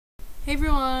Hey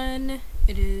everyone,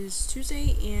 it is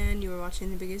Tuesday and you are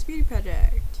watching The Biggest Beauty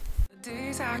Project. The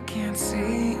days I can't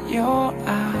see your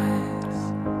eyes,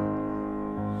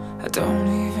 I don't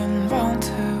even want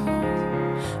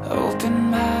to open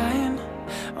mine.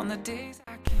 On the days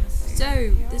I can't see.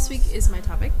 So this week is my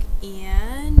topic,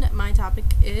 and my topic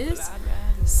is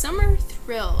summer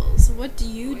thrills. What do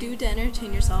you do to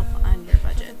entertain yourself on your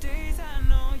budget?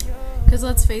 Because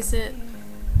let's face it,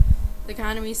 the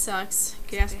economy sucks,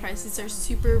 gas prices are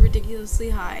super ridiculously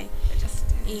high,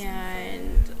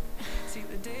 and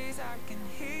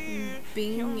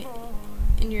being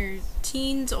in your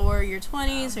teens or your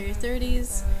 20s or your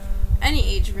 30s, any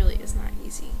age really is not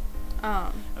easy.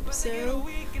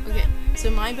 So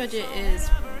my budget is,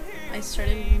 I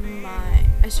started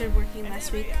working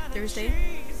last week, Thursday,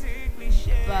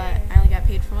 but I only got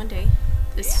paid for one day.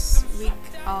 This week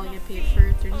I'll get paid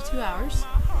for 32 hours.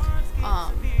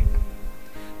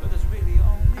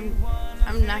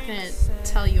 I'm not gonna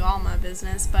tell you all my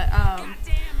business, but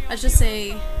let's just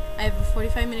say I have a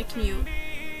 45-minute commute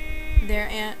there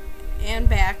and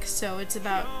back, so it's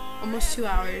about almost 2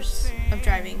 hours of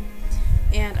driving,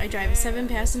 and I drive a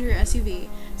 7-passenger SUV,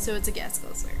 so it's a gas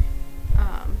guzzler.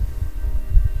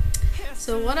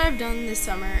 So what I've done this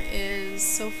summer is,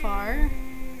 so far,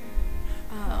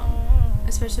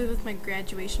 especially with my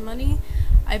graduation money,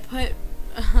 I put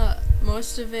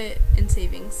most of it in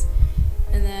savings,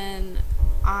 and then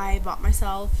I bought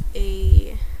myself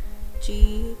a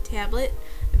G tablet,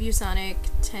 a ViewSonic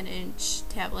 10-inch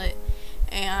tablet,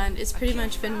 and it's pretty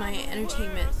much been my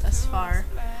entertainment thus far.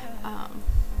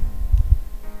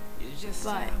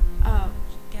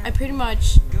 I pretty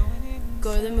much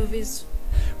go to the movies,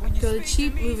 go to the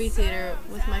cheap movie theater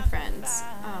with my friends,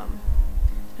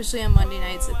 especially on Monday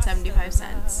nights at 75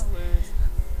 cents.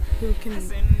 Who can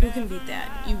beat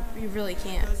that? You really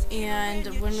can't. And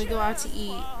when we go out to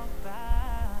eat,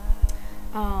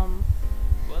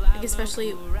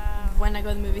 especially when I go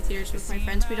to the movie theaters with my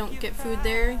friends, we don't get food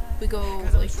there. We go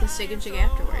to Steak and Shake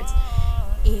afterwards,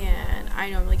 and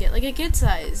I normally get a kid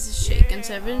size shake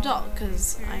instead of an adult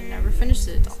because I never finish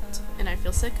the adult, and I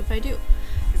feel sick if I do.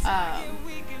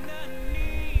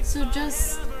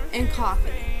 And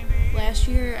coffee. Last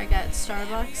year I got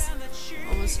Starbucks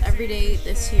almost every day.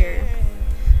 This year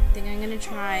I think I'm gonna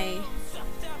try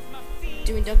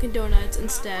doing Dunkin' Donuts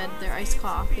instead, their iced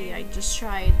coffee. I just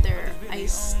tried their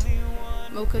iced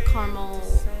mocha caramel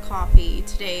coffee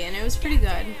today, and it was pretty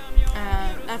good.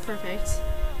 Not perfect,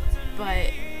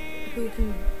 but who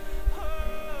can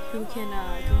complain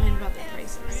about the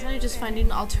prices? I'm just finding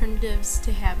alternatives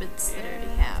to habits that I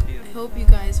already have. I hope you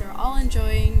guys are all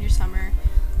enjoying your summer.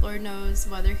 Lord knows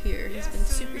the weather here has been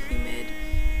super humid,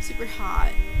 super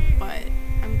hot, but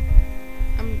I'm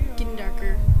getting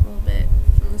darker a little bit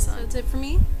from the sun. That's it for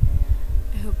me.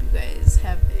 I hope you guys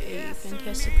have a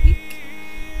fantastic week.